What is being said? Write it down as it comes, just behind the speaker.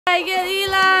Get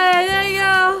Eli. There you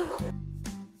go.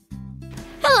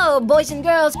 Hello, boys and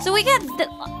girls. So we got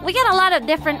a lot of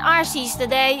different RCs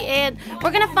today, and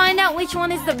we're gonna find out which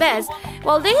one is the best.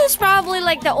 Well, this is probably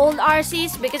like the old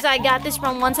RCs because I got this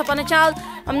from Once Upon a Child.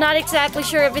 I'm not exactly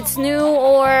sure if it's new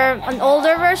or an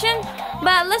older version,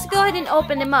 but let's go ahead and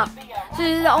open them up. So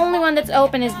the only one that's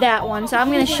open is that one. So I'm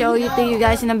gonna show you to you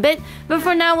guys in a bit. But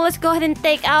for now, let's go ahead and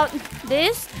take out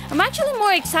this. I'm actually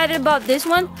more excited about this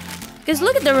one because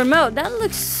look at the remote. That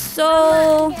looks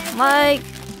so like,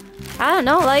 I don't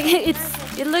know, like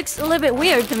it looks a little bit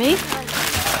weird to me.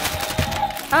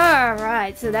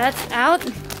 Alright, so that's out.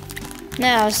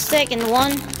 Now, second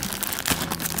one.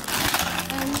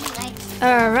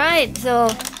 Alright, so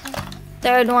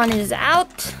third one is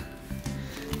out.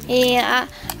 Yeah,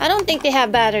 I don't think they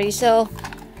have batteries, so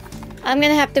I'm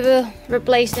gonna have to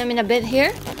replace them in a bit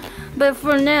here. But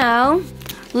for now,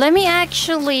 let me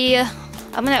actually,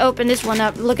 I'm gonna open this one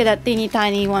up. Look at that teeny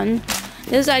tiny one.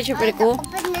 This is actually pretty cool.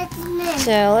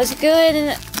 So let's go ahead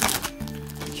and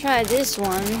try this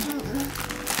one.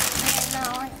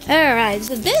 Alright,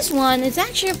 so this one is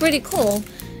actually pretty cool.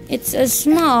 It's a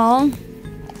small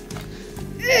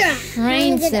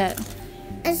train set.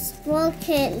 It's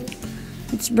broken.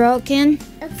 It's broken?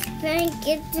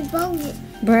 It's broken.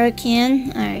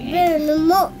 Broken? Alright.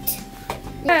 Remote.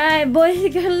 Alright, boys,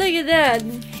 look at that.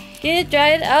 Can you try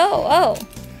it? Oh.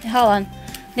 Hold on.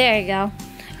 There you go.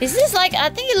 Is this like, I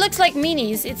think it looks like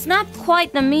minis. It's not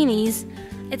quite the minis.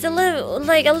 It's a little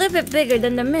bit bigger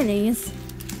than the minis.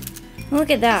 Look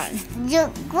at that.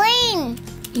 You're green.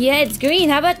 Yeah, it's green.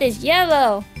 How about this?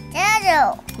 Yellow.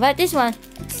 Yellow. How about this one?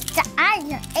 It's the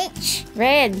I, H.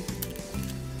 Red.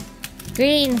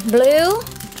 Green, blue,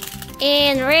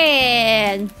 and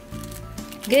red.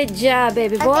 Good job,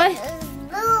 baby boy.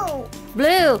 Blue.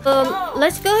 Blue.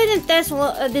 Let's go ahead and test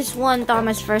this one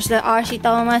Thomas first, the RC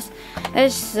Thomas.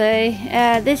 Let's say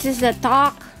this is the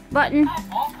talk button.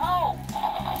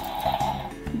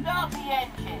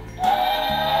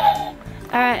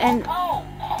 Alright,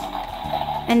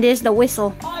 and this is the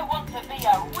whistle. I want to be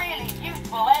a really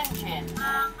useful engine.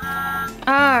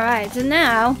 Alright, so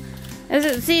now,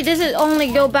 see, this is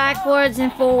only go backwards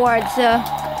and forward, so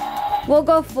we'll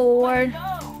go forward.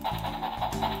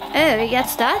 Oh, we got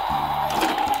stuck?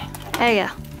 There you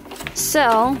go.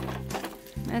 So,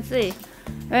 let's see.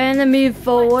 We're gonna move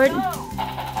forward.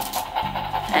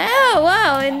 Oh,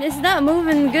 wow, and it's not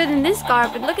moving good in this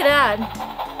carpet. Look at that.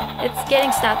 It's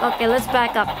getting stuck. Okay, let's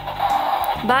back up.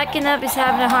 Backing up is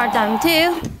having a hard time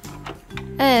too.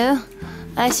 Oh,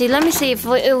 I see. Let me see if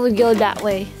it would go that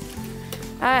way.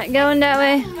 Alright, going that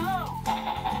way.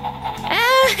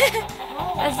 Ah,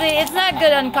 I see. It's not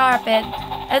good on carpet.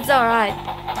 It's alright.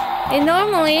 It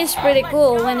normally is pretty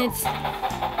cool when it's...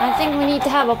 I think we need to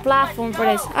have a platform for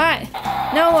this. Alright,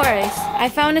 no worries. I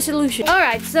found a solution.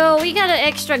 Alright, so we got an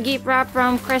extra gift wrap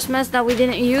from Christmas that we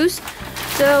didn't use.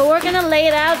 So we're gonna lay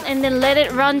it out and then let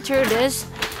it run through this.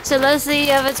 So let's see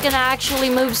if it's gonna actually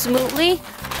move smoothly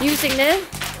using this.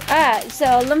 Alright,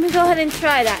 so let me go ahead and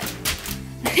try that.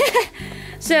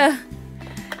 So,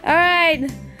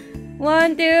 alright.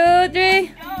 1, 2,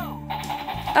 3.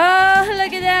 Oh,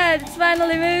 look at that. It's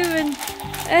finally moving.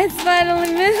 It's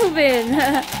finally moving.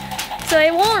 So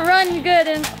it won't run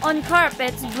good on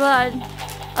carpets, but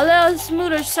a little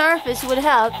smoother surface would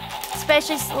help.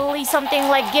 Especially something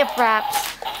like gift wraps.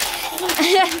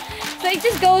 So it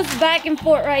just goes back and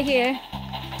forth right here.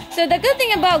 So the good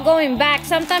thing about going back,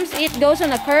 sometimes it goes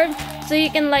on a curve, so you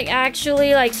can like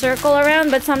actually like circle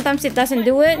around, but sometimes it doesn't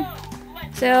do it.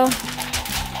 So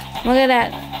look at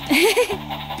that.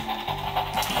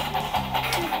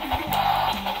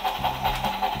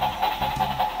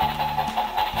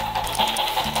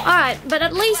 Alright, but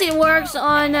at least it works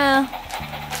on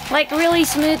like really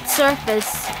smooth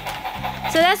surface.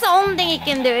 So that's the only thing it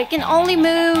can do. It can only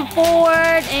move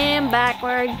forward and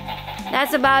backward.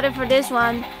 That's about it for this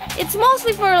one. It's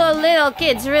mostly for little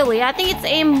kids, really. I think it's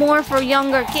aimed more for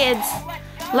younger kids.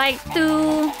 Like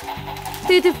 2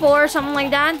 to 4, something like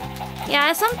that.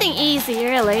 Yeah, something easy,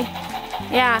 really.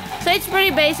 Yeah, so it's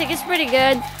pretty basic. It's pretty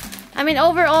good. I mean,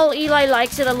 overall, Eli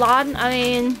likes it a lot. I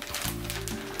mean,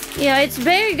 yeah, it's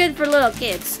very good for little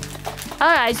kids.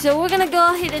 Alright, so we're gonna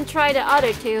go ahead and try the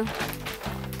other two.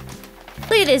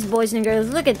 Look at this, boys and girls.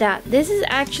 Look at that. This is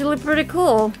actually pretty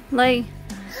cool. Like,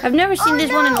 I've never seen this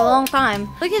one in a long time.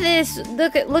 Look at this.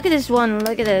 Look at this one.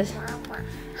 Look at this.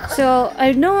 So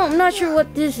I'm not sure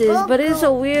what this is, but it's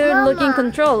a weird looking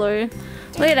controller.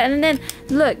 Look at that. And then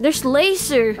look, there's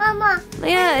laser. Mama.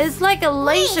 Yeah, it's like a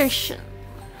laser.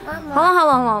 Hold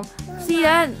on. See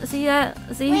that? See?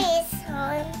 Please.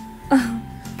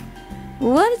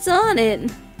 What's on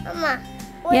it? Mama.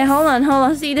 Yeah, hold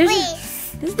on. See,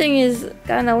 Please. this thing is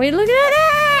kind of weird. Look at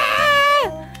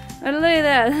that! Oh, look at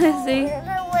that. See?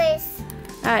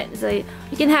 Alright, so you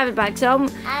can have it back. So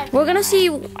we're gonna see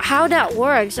how that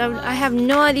works. I have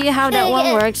no idea how that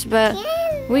one works, but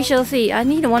we shall see. I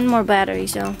need one more battery,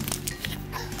 so.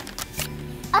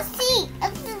 I see.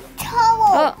 It's a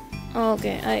towel. Oh,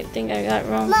 okay. I think I got it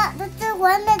wrong. Ma, that's the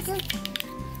one that's. With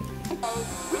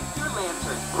your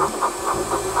lantern.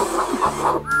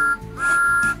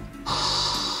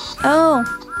 Oh.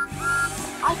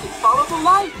 I can follow the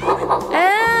light.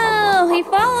 Oh, he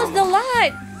follows the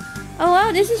light. Oh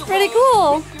wow, this is pretty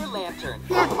cool. With your lantern.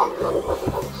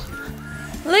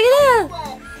 Look at that.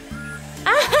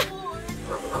 Ah,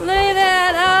 look at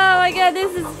that. Oh my god,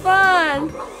 this is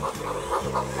fun.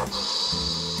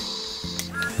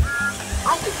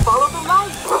 I can follow the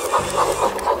light.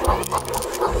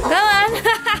 Come on.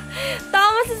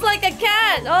 Thomas is like a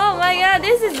cat. Oh my god,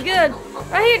 this is good.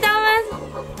 Right here, Thomas.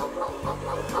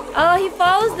 Oh, he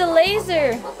follows the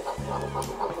laser.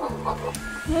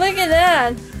 Look at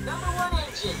that. Number 1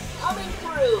 engine coming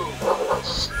through.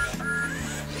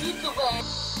 Lead the way.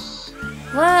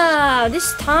 Wow,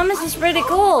 this Thomas is pretty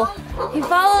cool. He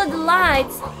followed the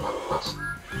lights.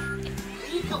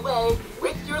 Lead the way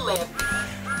with your lantern.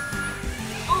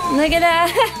 Look at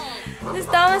that. This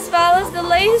Thomas follows the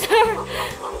laser.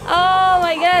 Oh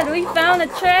my god, we found a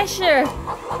treasure.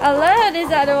 I love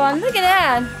this other one. Look at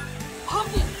that.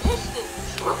 Pumping pistons.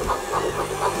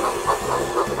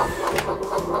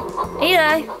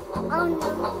 Eli. Oh no.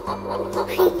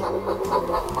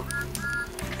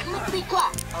 Clickety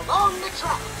clack along the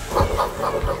track.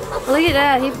 Look at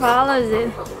that. He follows it.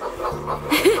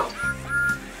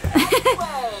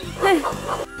 Way. I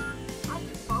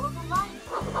can follow the light.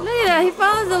 Look at that. He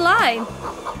follows the line.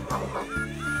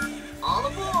 All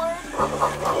aboard.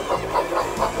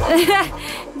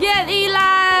 Get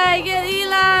Eli. Get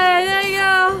Eli. There you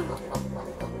go.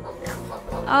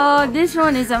 Oh, this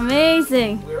one is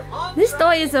amazing. We're on This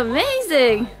toy is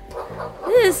amazing.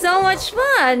 This is so much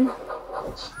fun.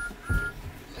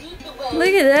 Lead the way. Look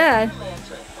at that.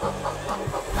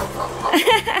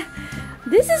 Lantern.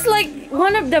 This is like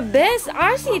one of the best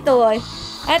RC toy.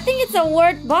 I think it's a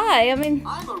worth buy. I mean,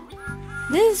 I'm a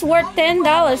this is worth $10.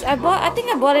 I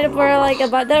think I bought it for like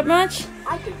about that much.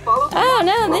 I can follow the Oh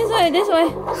no, this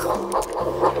way.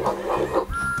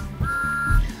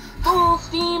 full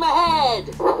steam ahead.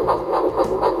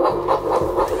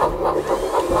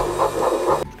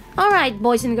 Alright,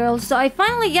 boys and girls, so I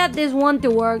finally got this one to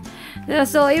work.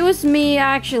 So it was me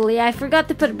actually. I forgot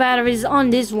to put batteries on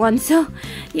this one. So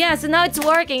yeah, so now it's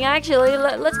working actually.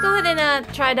 Let's go ahead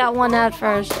and try that one out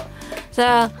first.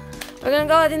 So we're gonna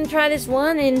go ahead and try this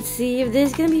one and see if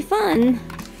this is gonna be fun.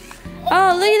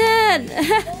 Oh, look at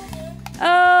that!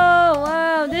 Oh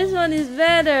wow, this one is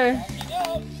better.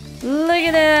 Look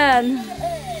at that.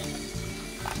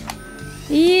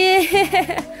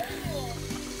 Yeah.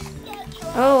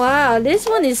 Oh wow, this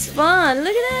one is fun.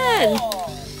 Look at that.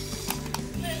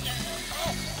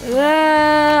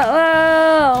 Wow,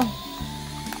 wow.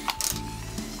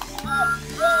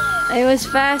 It was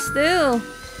fast too.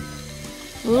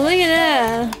 Look at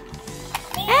that.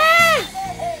 Ah!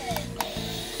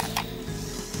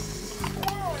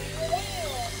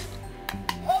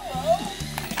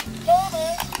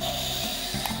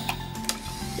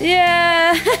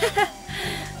 Yeah.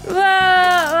 Whoa,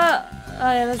 whoa.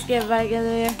 Oh yeah, let's get back in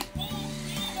there.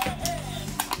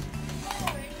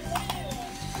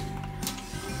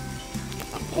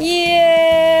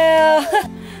 Yeah.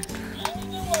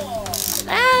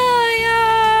 Oh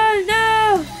yeah,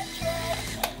 no.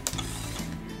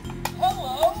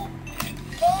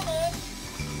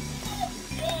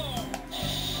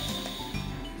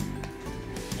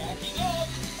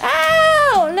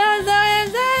 Oh no, sorry.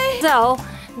 So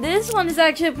this one is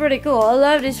actually pretty cool. I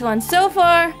love this one so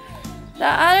far. The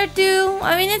other two,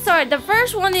 I mean, it's alright. The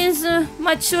first one is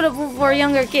much suitable for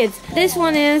younger kids. This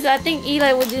one is, I think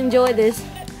Eli would enjoy this.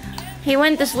 He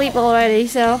went to sleep already,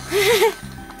 so.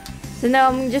 So now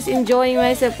I'm just enjoying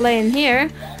myself playing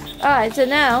here. Alright, so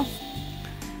now,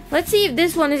 let's see if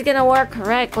this one is gonna work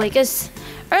correctly. Because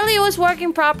earlier it was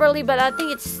working properly, but I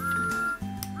think it's.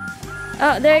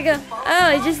 Oh, there you go.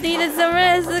 Oh, it just needed some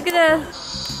rest. Look at that.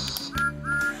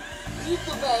 Lead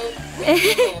the way with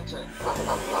your lantern.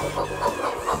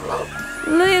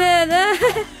 Look at that.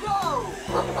 Go!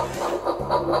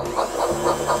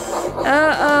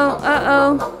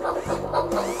 Uh-oh.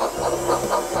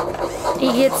 He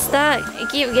gets stuck. He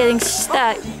keeps getting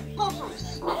stuck.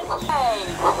 Bumpers. Hey!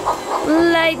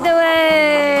 Light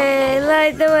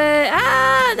the way.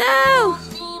 Ah, no.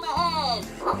 Steam ahead.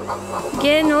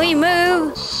 Can we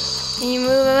move? Can you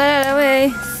move out of the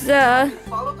way? So,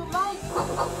 Follow the light.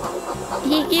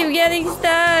 he keeps getting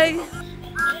stuck.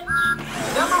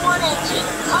 Number 1 engine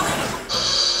coming.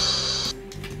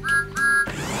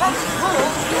 Let's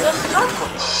move in a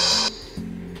circle.